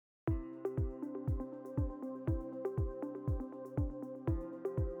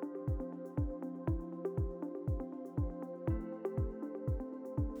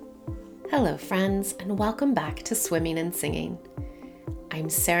Hello friends, and welcome back to Swimming and Singing. I'm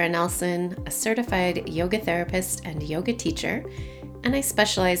Sarah Nelson, a certified yoga therapist and yoga teacher, and I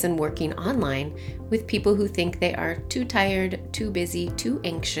specialize in working online with people who think they are too tired, too busy, too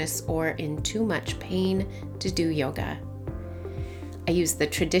anxious, or in too much pain to do yoga. I use the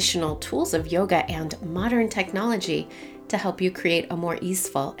traditional tools of yoga and modern technology to help you create a more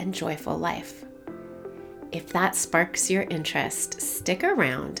easeful and joyful life. If that sparks your interest, stick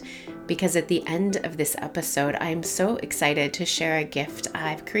around because at the end of this episode, I'm so excited to share a gift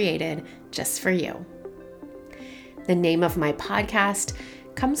I've created just for you. The name of my podcast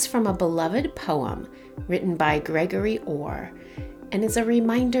comes from a beloved poem written by Gregory Orr and is a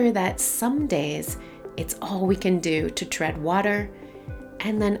reminder that some days it's all we can do to tread water,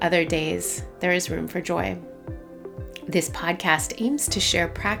 and then other days there is room for joy. This podcast aims to share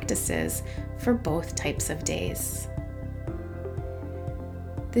practices for both types of days.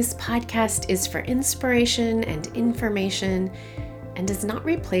 This podcast is for inspiration and information and does not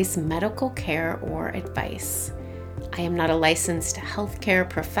replace medical care or advice. I am not a licensed healthcare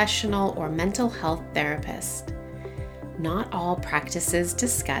professional or mental health therapist. Not all practices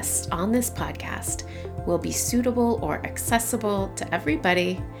discussed on this podcast will be suitable or accessible to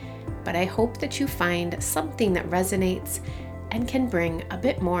everybody, but I hope that you find something that resonates and can bring a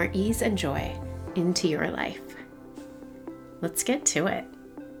bit more ease and joy into your life. Let's get to it.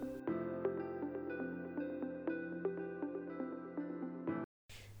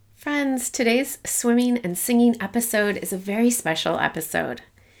 Friends, today's Swimming and Singing episode is a very special episode.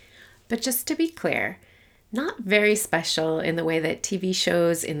 But just to be clear, not very special in the way that TV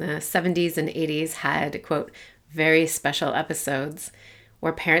shows in the 70s and 80s had, quote, very special episodes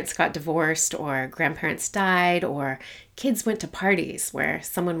where parents got divorced or grandparents died or kids went to parties where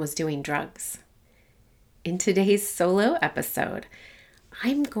someone was doing drugs. In today's solo episode,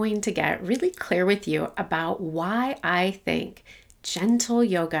 I'm going to get really clear with you about why I think gentle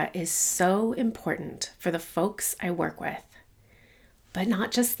yoga is so important for the folks I work with. But not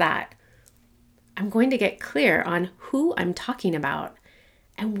just that. I'm going to get clear on who I'm talking about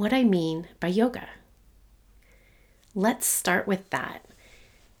and what I mean by yoga. Let's start with that,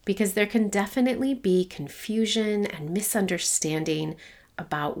 because there can definitely be confusion and misunderstanding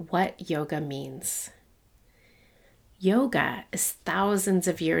about what yoga means. Yoga is thousands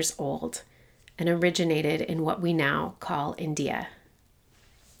of years old and originated in what we now call India.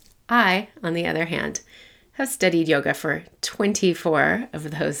 I, on the other hand, have studied yoga for 24 of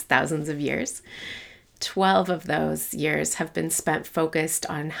those thousands of years. 12 of those years have been spent focused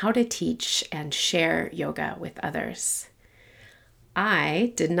on how to teach and share yoga with others.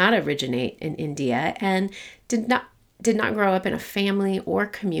 I did not originate in India and did not grow up in a family or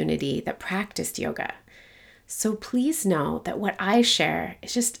community that practiced yoga. So please know that what I share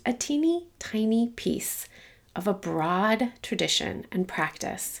is just a teeny tiny piece of a broad tradition and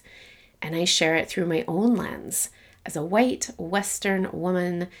practice, and I share it through my own lens as a white Western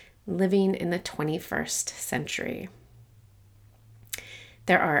woman living in the 21st century.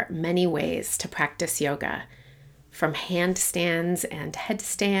 There are many ways to practice yoga, from handstands and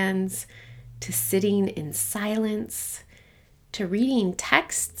headstands, to sitting in silence, to reading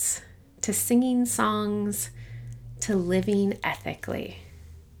texts, to singing songs, to living ethically.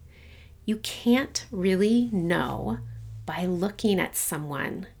 You can't really know by looking at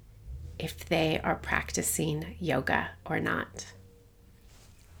someone if they are practicing yoga or not.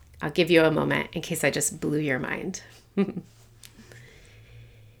 I'll give you a moment in case I just blew your mind.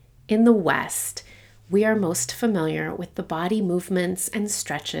 In the West, we are most familiar with the body movements and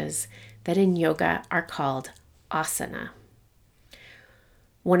stretches that in yoga are called asana.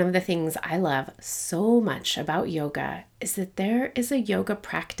 One of the things I love so much about yoga is that there is a yoga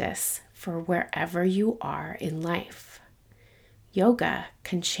practice for wherever you are in life. Yoga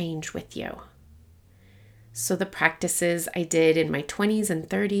can change with you. So the practices I did in my 20s and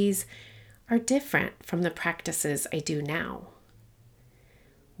 30s are different from the practices I do now.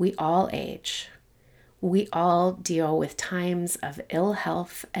 We all age. We all deal with times of ill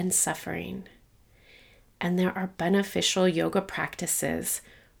health and suffering. And there are beneficial yoga practices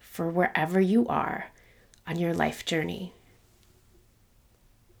for wherever you are on your life journey.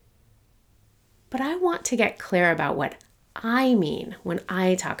 But I want to get clear about what I mean when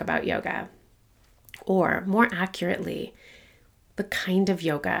I talk about yoga, or more accurately, the kind of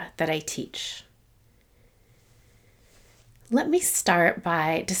yoga that I teach. Let me start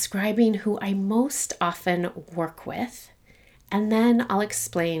by describing who I most often work with, and then I'll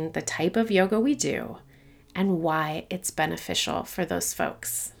explain the type of yoga we do and why it's beneficial for those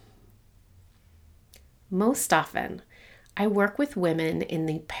folks. Most often, I work with women in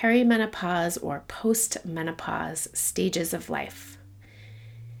the perimenopause or postmenopause stages of life.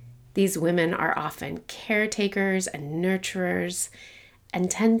 These women are often caretakers and nurturers and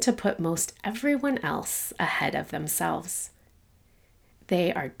tend to put most everyone else ahead of themselves.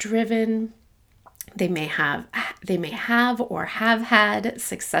 They are driven. They may have or have had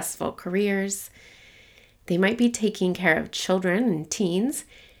successful careers. They might be taking care of children and teens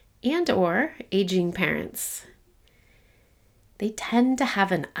and or aging parents. They tend to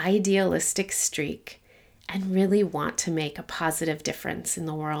have an idealistic streak and really want to make a positive difference in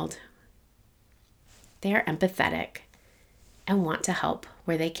the world. They are empathetic and want to help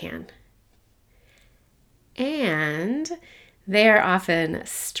where they can. And they are often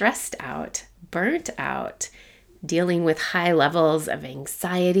stressed out, burnt out, dealing with high levels of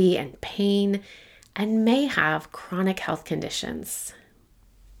anxiety and pain, and may have chronic health conditions.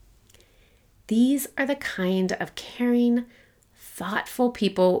 These are the kind of caring, thoughtful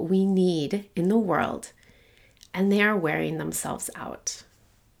people we need in the world, and they are wearing themselves out.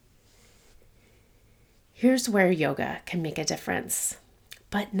 Here's where yoga can make a difference,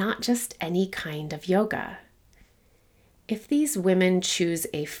 but not just any kind of yoga. If these women choose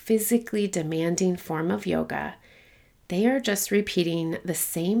a physically demanding form of yoga, they are just repeating the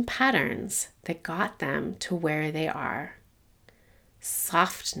same patterns that got them to where they are.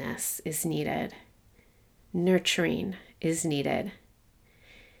 Softness is needed. Nurturing is needed.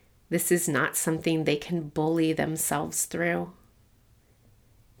 This is not something they can bully themselves through.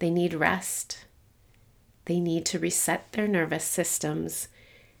 They need rest. They need to reset their nervous systems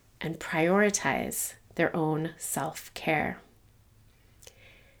and prioritize their own self-care.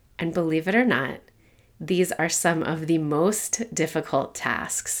 And believe it or not, these are some of the most difficult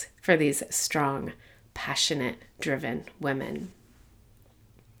tasks for these strong, passionate, driven women.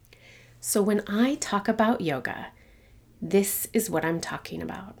 So when I talk about yoga, this is what I'm talking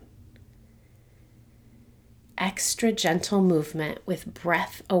about. Extra gentle movement with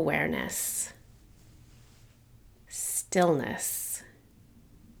breath awareness, stillness,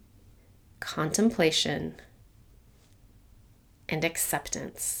 contemplation, and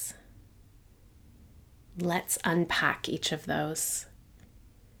acceptance. Let's unpack each of those.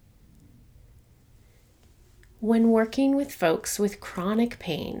 When working with folks with chronic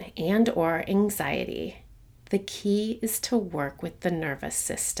pain and or anxiety, the key is to work with the nervous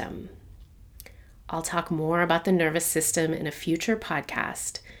system. I'll talk more about the nervous system in a future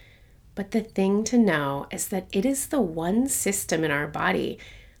podcast, but the thing to know is that it is the one system in our body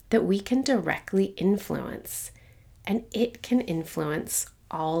that we can directly influence, and it can influence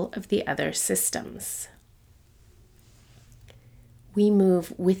all of the other systems. We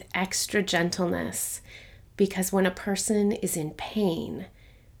move with extra gentleness because when a person is in pain,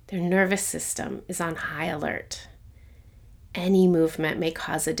 their nervous system is on high alert. Any movement may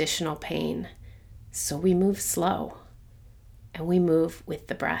cause additional pain, so we move slow and we move with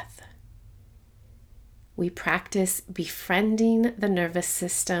the breath. We practice befriending the nervous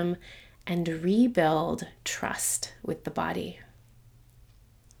system and rebuild trust with the body.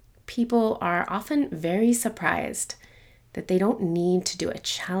 People are often very surprised that they don't need to do a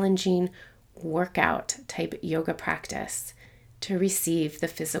challenging workout type yoga practice to receive the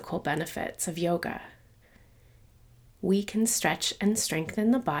physical benefits of yoga. We can stretch and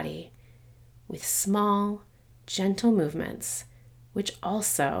strengthen the body with small, gentle movements, which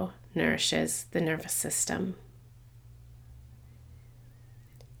also nourishes the nervous system.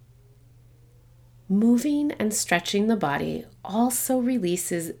 Moving and stretching the body also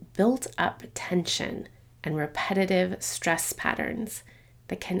releases built-up tension and repetitive stress patterns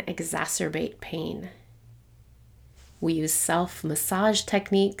that can exacerbate pain. We use self-massage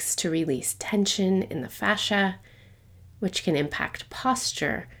techniques to release tension in the fascia, which can impact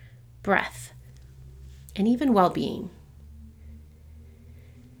posture, breath, and even well-being.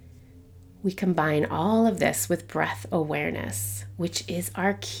 We combine all of this with breath awareness, which is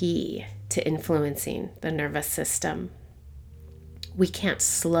our key to influencing the nervous system. We can't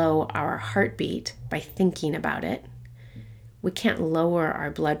slow our heartbeat by thinking about it. We can't lower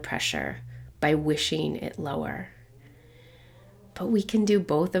our blood pressure by wishing it lower. But we can do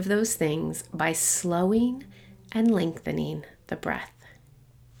both of those things by slowing and lengthening the breath.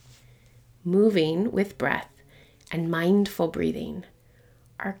 Moving with breath and mindful breathing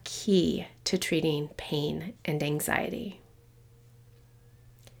are key to treating pain and anxiety.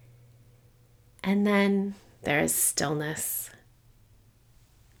 And then there is stillness.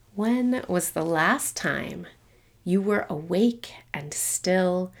 When was the last time you were awake and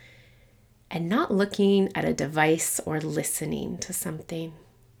still and not looking at a device or listening to something?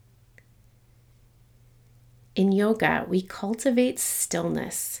 In yoga, we cultivate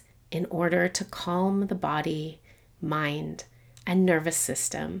stillness in order to calm the body, mind, and nervous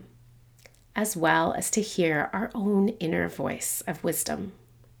system, as well as to hear our own inner voice of wisdom.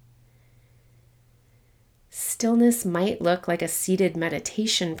 Stillness might look like a seated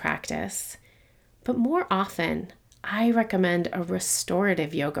meditation practice, but more often, I recommend a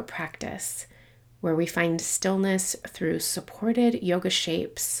restorative yoga practice where we find stillness through supported yoga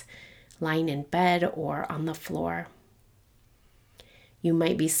shapes, lying in bed or on the floor. You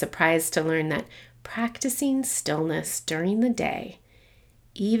might be surprised to learn that practicing stillness during the day,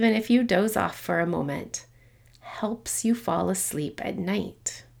 even if you doze off for a moment, helps you fall asleep at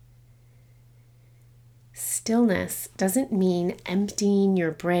night. Stillness doesn't mean emptying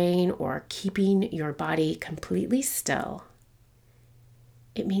your brain or keeping your body completely still.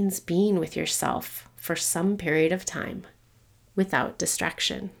 It means being with yourself for some period of time without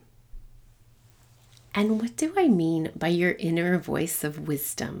distraction. And what do I mean by your inner voice of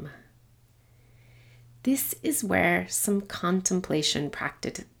wisdom? This is where some contemplation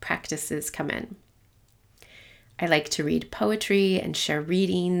practices come in. I like to read poetry and share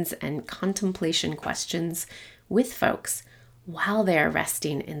readings and contemplation questions with folks while they are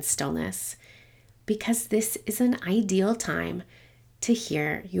resting in stillness, because this is an ideal time to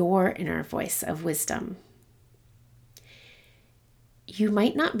hear your inner voice of wisdom. You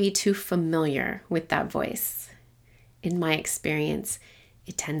might not be too familiar with that voice. In my experience,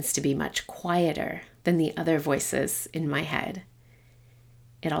 it tends to be much quieter than the other voices in my head.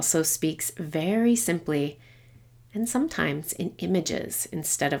 It also speaks very simply and sometimes in images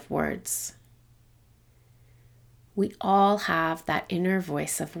instead of words. We all have that inner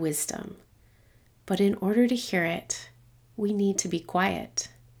voice of wisdom, but in order to hear it, we need to be quiet.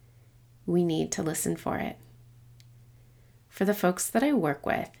 We need to listen for it. For the folks that I work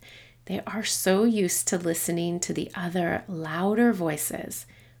with, they are so used to listening to the other louder voices,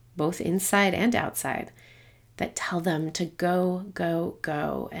 both inside and outside, that tell them to go, go,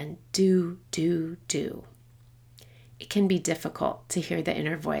 go, and do, do, do. It can be difficult to hear the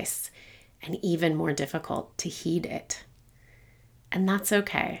inner voice, and even more difficult to heed it. And that's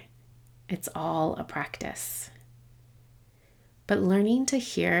okay. It's all a practice. But learning to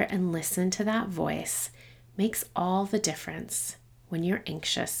hear and listen to that voice makes all the difference when you're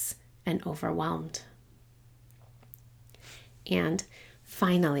anxious and overwhelmed. And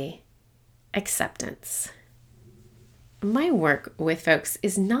finally, acceptance. My work with folks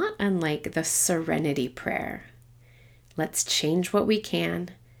is not unlike the serenity prayer. Let's change what we can,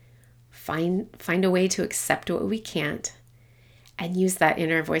 find a way to accept what we can't, and use that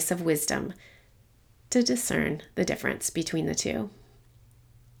inner voice of wisdom to discern the difference between the two.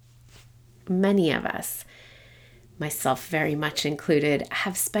 Many of us, myself very much included,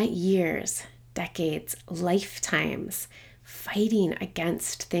 have spent years, decades, lifetimes fighting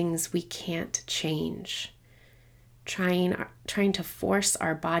against things we can't change, trying to force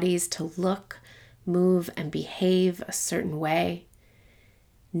our bodies to look, move, and behave a certain way,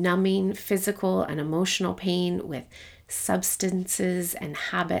 numbing physical and emotional pain with substances and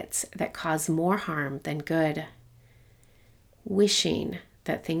habits that cause more harm than good, wishing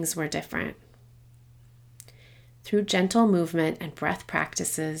that things were different. Through gentle movement and breath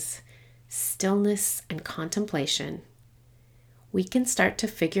practices, stillness and contemplation, we can start to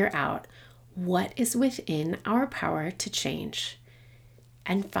figure out what is within our power to change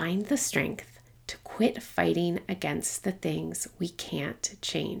and find the strength to quit fighting against the things we can't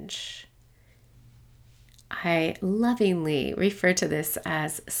change. I lovingly refer to this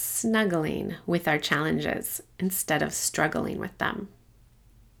as snuggling with our challenges instead of struggling with them.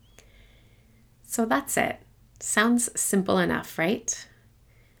 So that's it. Sounds simple enough, right?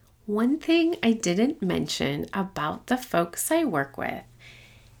 One thing I didn't mention about the folks I work with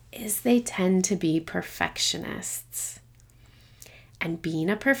is they tend to be perfectionists. And being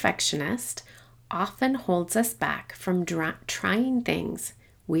a perfectionist often holds us back from trying things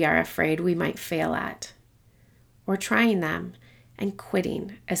we are afraid we might fail at, or trying them and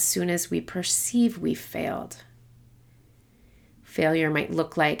quitting as soon as we perceive we've failed. Failure might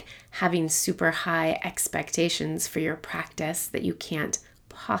look like having super high expectations for your practice that you can't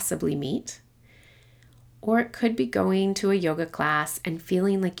possibly meet. Or it could be going to a yoga class and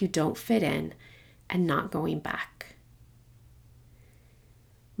feeling like you don't fit in and not going back.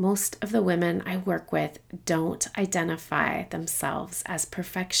 Most of the women I work with don't identify themselves as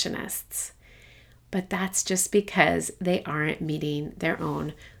perfectionists, but that's just because they aren't meeting their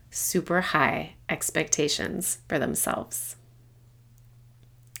own super high expectations for themselves.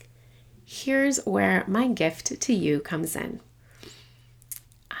 Here's where my gift to you comes in.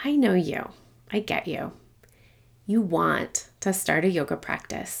 I know you. I get you. You want to start a yoga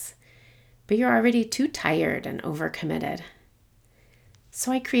practice, but you're already too tired and overcommitted.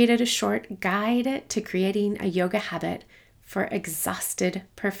 So I created a short guide to creating a yoga habit for exhausted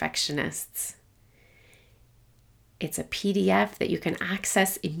perfectionists. It's a PDF that you can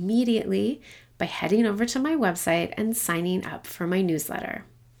access immediately by heading over to my website and signing up for my newsletter.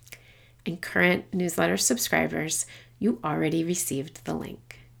 And current newsletter subscribers, you already received the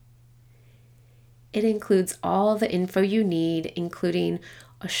link. It includes all the info you need, including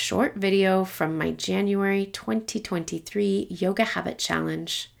a short video from my January 2023 Yoga Habit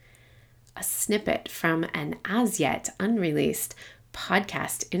Challenge, a snippet from an as yet unreleased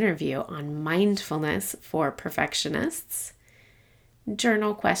podcast interview on mindfulness for perfectionists,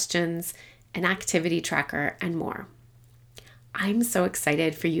 journal questions, an activity tracker, and more. I'm so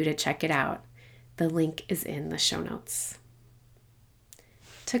excited for you to check it out. The link is in the show notes.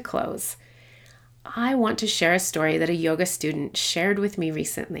 To close, I want to share a story that a yoga student shared with me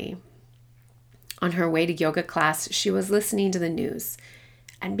recently. On her way to yoga class, she was listening to the news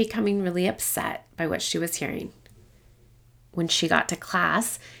and becoming really upset by what she was hearing. When she got to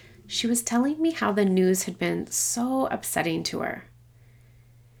class, she was telling me how the news had been so upsetting to her.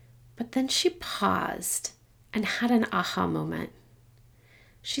 But then she paused and had an aha moment.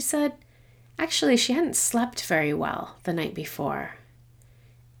 She said, actually, she hadn't slept very well the night before.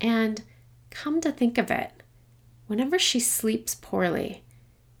 And come to think of it, whenever she sleeps poorly,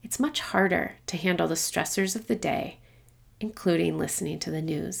 it's much harder to handle the stressors of the day, including listening to the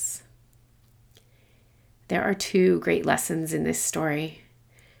news. There are two great lessons in this story.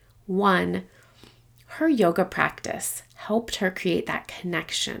 One, her yoga practice helped her create that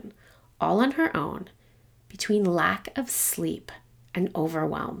connection, all on her own, between lack of sleep and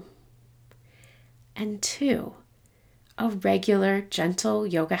overwhelm. And two, a regular, gentle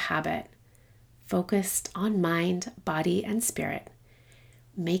yoga habit focused on mind, body, and spirit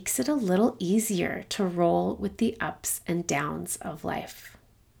makes it a little easier to roll with the ups and downs of life.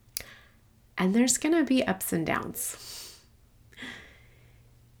 And there's going to be ups and downs.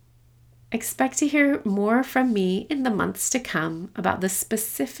 Expect to hear more from me in the months to come about the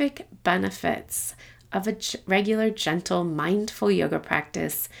specific benefits of a regular, gentle, mindful yoga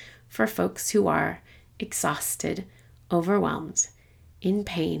practice for folks who are exhausted, overwhelmed, in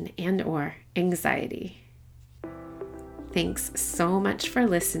pain, and/or anxiety. Thanks so much for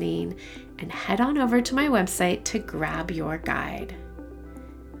listening, and head on over to my website to grab your guide.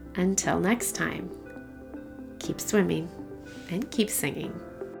 Until next time, keep swimming and keep singing.